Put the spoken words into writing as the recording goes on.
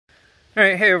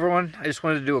Alright, hey everyone. I just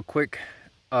wanted to do a quick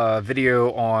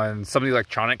video on some of the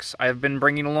electronics I've been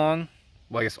bringing along.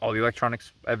 Well, I guess all the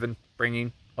electronics I've been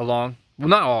bringing along. Well,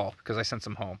 not all, because I sent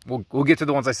some home. We'll get to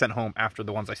the ones I sent home after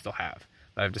the ones I still have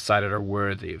that I've decided are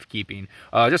worthy of keeping.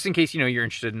 Just in case, you're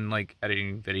interested in, like,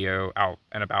 editing video out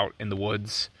and about in the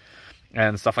woods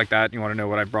and stuff like that. You want to know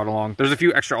what I brought along. There's a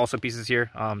few extra also pieces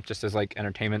here, just as, like,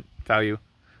 entertainment value.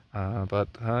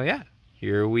 Yeah,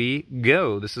 here we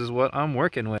go. This is what I'm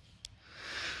working with.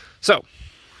 So, all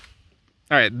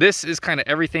right, this is kind of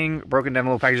everything broken down in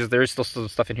little packages. There is still some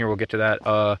stuff in here. We'll get to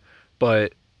that.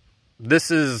 But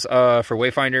this is for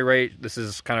Wayfinder, right? This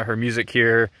is kind of her music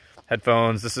here,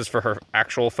 headphones. This is for her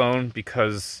actual phone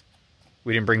because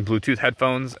we didn't bring Bluetooth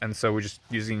headphones, and so we're just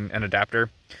using an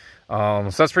adapter. So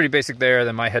that's pretty basic there.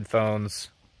 Then my headphones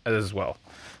as well.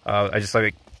 I just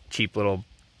like cheap little,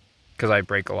 because I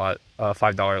break a lot,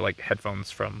 $5 like headphones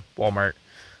from Walmart.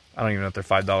 I don't even know if they're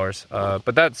 $5,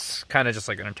 but that's kind of just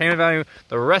like entertainment value.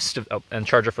 The rest of, and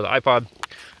charger for the iPod.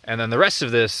 And then the rest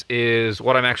of this is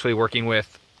what I'm actually working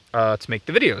with to make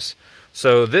the videos.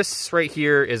 So this right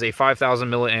here is a 5,000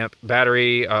 milliamp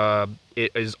battery.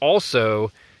 It is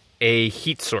also a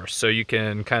heat source. So you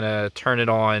can kind of turn it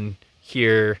on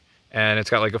here, and it's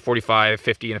got like a 45,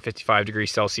 50, and a 55 degrees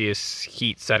Celsius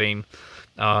heat setting.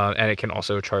 And it can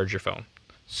also charge your phone.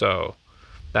 So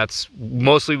that's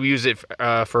mostly, we use it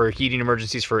for heating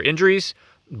emergencies for injuries,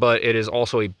 but it is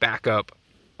also a backup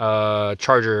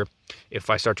charger if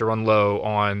I start to run low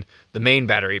on the main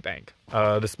battery bank.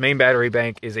 This main battery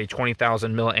bank is a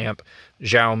 20,000 milliamp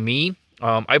Xiaomi.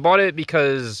 I bought it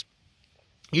because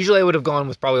usually I would have gone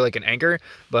with probably like an Anker,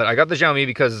 but I got the Xiaomi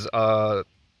because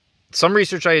some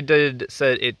research I did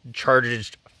said it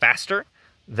charged faster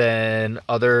than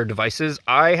other devices.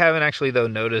 I haven't actually, though,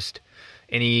 noticed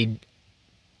any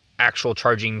actual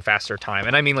charging faster time,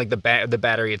 and I mean like the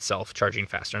battery itself charging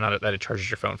faster, not that it charges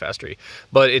your phone faster,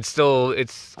 but it's still,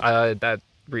 that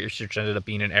research ended up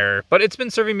being an error, but it's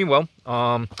been serving me well.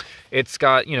 It's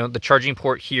got, the charging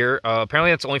port here.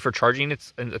 Apparently that's only for charging.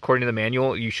 It's, according to the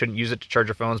manual, you shouldn't use it to charge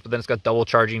your phones, but then it's got double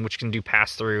charging, which can do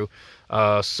pass through.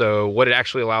 So what it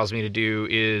actually allows me to do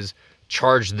is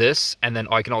charge this, and then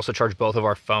I can also charge both of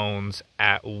our phones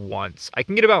at once. I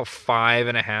can get about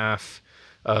 5.5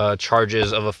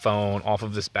 charges of a phone off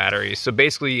of this battery. So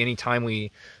basically, anytime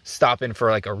we stop in for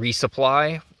like a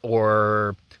resupply,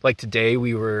 or like today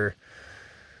we were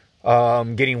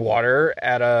getting water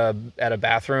at a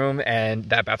bathroom, and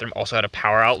that bathroom also had a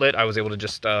power outlet, I was able to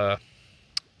just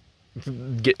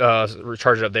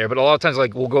recharge it up there. But a lot of times,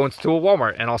 like, we'll go into a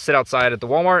Walmart, and I'll sit outside at the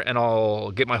Walmart, and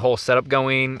I'll get my whole setup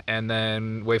going, and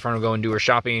then Wayfinder will go and do her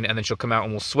shopping, and then she'll come out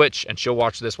and we'll switch, and she'll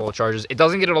watch this while it charges. It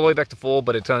doesn't get it all the way back to full,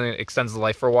 but it extends the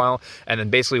life for a while. And then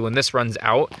basically when this runs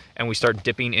out and we start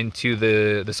dipping into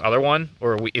this other one,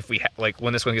 or when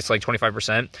this one gets to like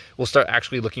 25%, we'll start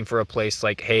actually looking for a place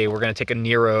like, hey, we're going to take a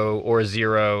Nero or a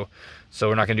Zero, so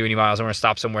we're not going to do any miles, and we're going to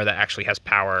stop somewhere that actually has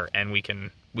power, and we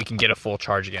can get a full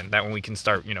charge again. That when we can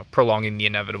start, prolonging the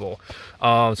inevitable.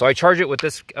 So I charge it with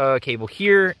this cable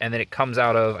here, and then it comes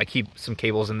out of, I keep some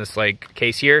cables in this like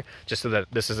case here, just so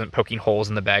that this isn't poking holes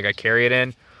in the bag I carry it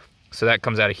in. So that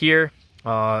comes out of here,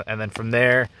 and then from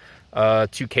there,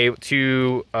 two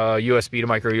USB to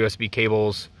micro USB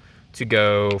cables to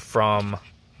go from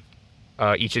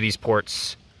each of these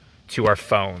ports to our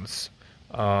phones.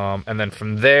 And then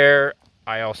from there,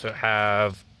 I also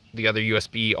have the other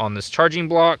USB on this charging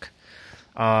block,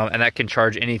 and that can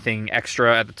charge anything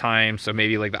extra at the time. So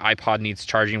maybe like the iPod needs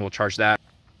charging, we'll charge that.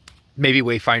 Maybe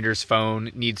Wayfinder's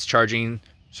phone needs charging.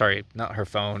 Sorry, not her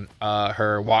phone.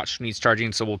 Her watch needs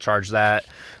charging, so we'll charge that.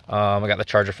 I got the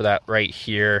charger for that right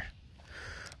here.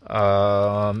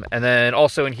 And then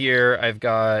also in here, I've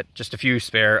got just a few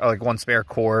spare, like one spare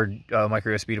cord,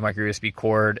 micro USB to micro USB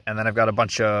cord, and then I've got a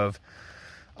bunch of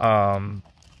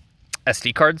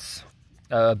SD cards.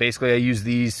 Basically, I use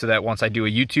these so that once I do a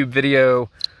YouTube video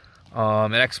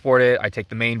and export it, I take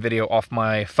the main video off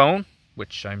my phone,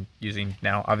 which I'm using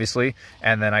now, obviously,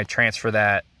 and then I transfer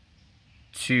that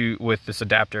with this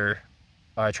adapter.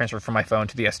 I transfer from my phone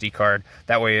to the SD card.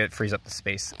 That way it frees up the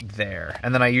space there.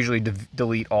 And then I usually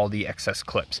delete all the excess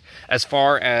clips. As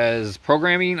far as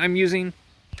programming I'm using,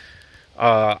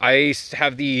 I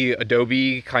have the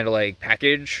Adobe kind of like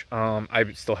package.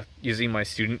 I'm still using my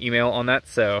student email on that,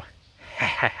 so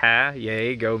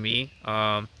yay, go me.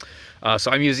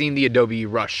 So I'm using the Adobe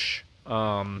Rush,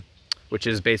 which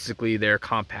is basically their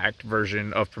compact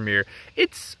version of Premiere.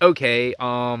 It's okay.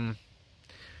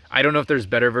 I don't know if there's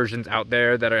better versions out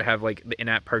there that have like the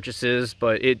in-app purchases,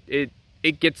 but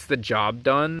it gets the job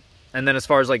done. And then as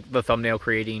far as like the thumbnail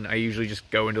creating, I usually just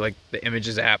go into like the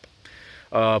Images app,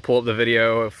 pull up the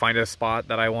video, find a spot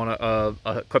that I want to,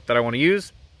 a clip that I want to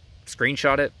use,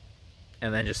 screenshot it,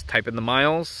 and then just type in the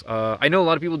miles. I know a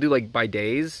lot of people do like by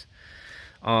days.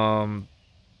 I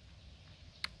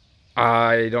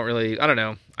don't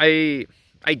know. I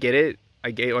get it. I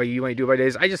get why you might do it by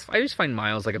days. I just find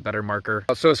miles like a better marker.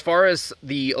 So as far as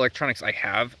the electronics I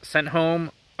have sent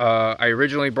home, I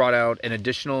originally brought out an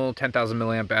additional 10,000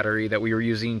 milliamp battery that we were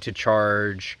using to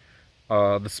charge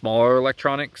the smaller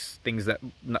electronics, things that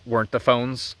weren't the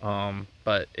phones,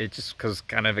 but it just was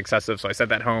kind of excessive, so I sent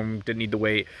that home, didn't need to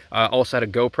wait. Also had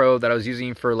a GoPro that I was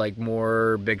using for like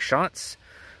more big shots.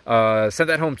 Sent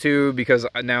that home too, because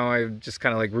now I've just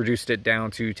kind of like reduced it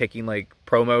down to taking like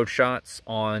pro mode shots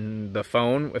on the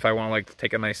phone if I want to like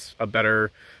take a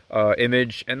better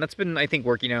image, and that's been, I think,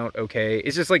 working out okay.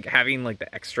 It's just like having like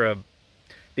the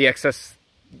excess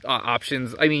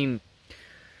options. I mean,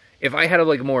 if I had a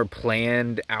like more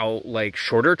planned out like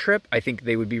shorter trip, I think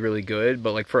they would be really good,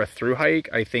 but like for a through hike,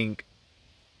 I think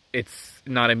it's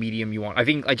not a medium you want.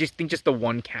 I just think the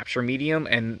one capture medium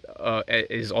and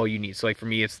is all you need. So like for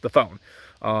me, it's the phone.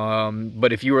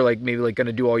 But if you were like maybe like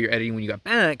gonna do all your editing when you got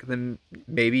back, then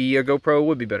maybe a GoPro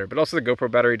would be better. But also the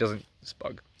GoPro battery doesn't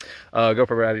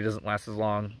GoPro battery doesn't last as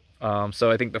long.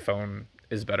 So I think the phone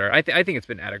is better. I think it's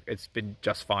been it's been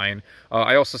just fine.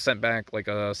 I also sent back like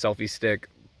a selfie stick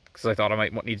because I thought I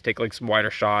might need to take like some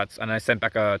wider shots, and I sent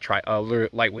back a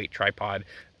lightweight tripod.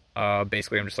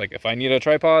 Basically, I'm just like, if I need a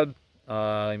tripod,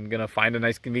 I'm gonna find a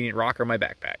nice convenient rocker in my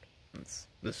backpack.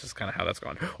 This is kind of how that's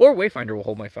going. Or Wayfinder will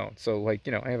hold my phone, so like,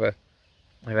 you know, I have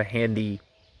a handy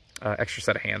extra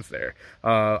set of hands there.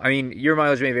 I mean, your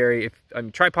mileage may vary. If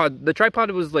the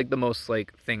tripod was like the most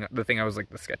like the thing I was like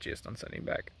the sketchiest on sending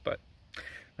back, but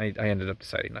I ended up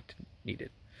deciding not to need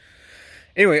it.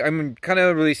 Anyway, I'm kind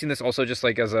of releasing this also just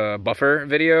like as a buffer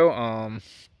video.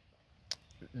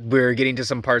 We're getting to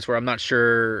some parts where I'm not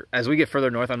sure, as we get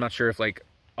further north, I'm not sure if like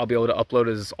I'll be able to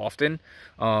upload as often.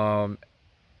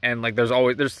 And like there's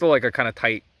still like a kind of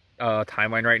tight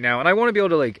timeline right now, and I want to be able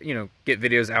to like, you know, get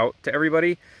videos out to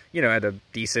everybody, you know, at a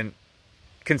decent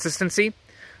consistency.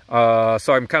 So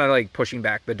I'm kind of like pushing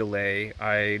back the delay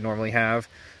I normally have.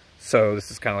 So this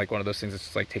is kind of like one of those things that's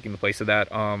just like taking the place of that.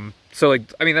 So like,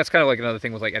 I mean, that's kind of like another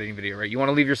thing with like editing video, right? You want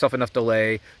to leave yourself enough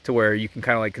delay to where you can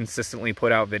kind of like consistently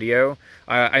put out video.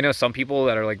 I know some people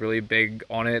that are like really big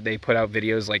on it. They put out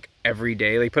videos like every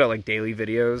day. They put out like daily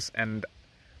videos, and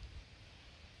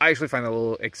I actually find that a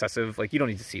little excessive. Like, you don't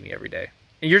need to see me every day.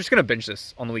 And you're just going to binge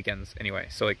this on the weekends anyway.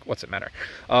 So like, what's it matter?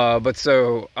 I'm just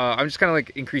kind of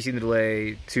like increasing the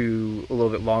delay to a little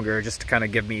bit longer just to kind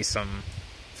of give me some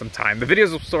time. The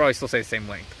videos will probably still say the same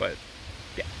length, but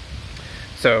yeah.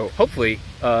 So hopefully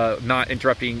not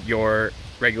interrupting your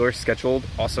regular scheduled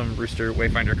awesome Rooster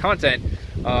Wayfinder content.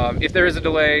 If there is a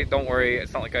delay, don't worry.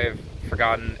 It's not like I've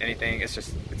forgotten anything. It's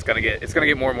just it's gonna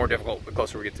get more and more difficult the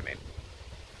closer we get to Maine.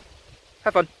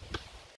 Have fun.